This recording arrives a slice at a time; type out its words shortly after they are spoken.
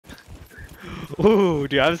Ooh,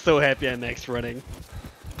 dude, I'm so happy I'm max running.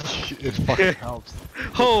 It fucking helps.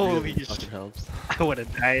 Holy It shit. fucking helps. I would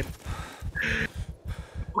have died.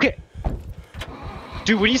 Okay.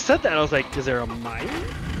 Dude, when you said that, I was like, is there a mine?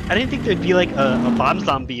 I didn't think there'd be like a bomb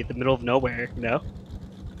zombie in the middle of nowhere, you know?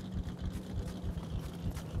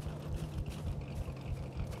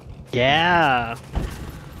 Yeah.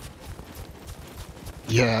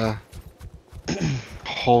 Yeah.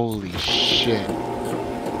 Holy shit.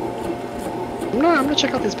 I'm gonna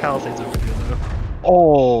check out these palisades over here, though.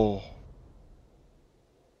 Oh.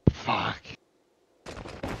 Fuck.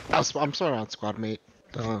 I'm sorry on squad mate.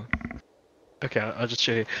 Okay, I'll just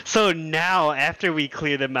show you. So now, after we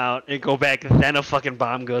clear them out and go back, then a fucking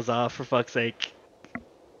bomb goes off, for fuck's sake.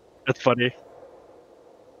 That's funny.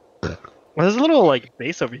 Well, there's a little, like,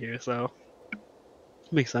 base over here, so...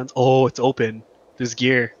 Makes sense. Oh, it's open. There's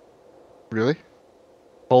gear. Really?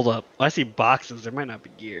 Hold up. I see boxes. There might not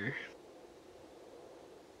be gear.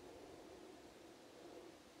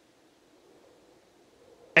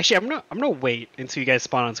 Actually, I'm gonna wait until you guys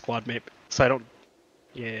spawn on squad mate, so I don't.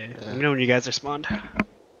 Yeah, let me know when you guys are spawned.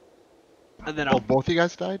 And then Oh, I'll. both you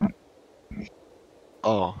guys died?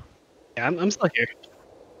 Oh. Yeah, I'm still here.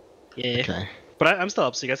 Yeah. Okay. But I'm still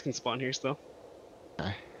up, so you guys can spawn here still.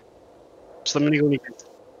 Okay. Just let me know when you guys.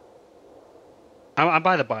 I'm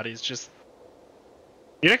by the bodies. Just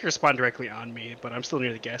you're not gonna spawn directly on me, but I'm still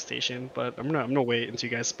near the gas station. But I'm gonna wait until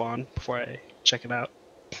you guys spawn before I check it out.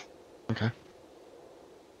 Okay.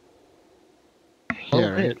 Oh, Yeah,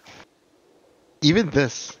 right. Even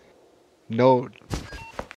this, no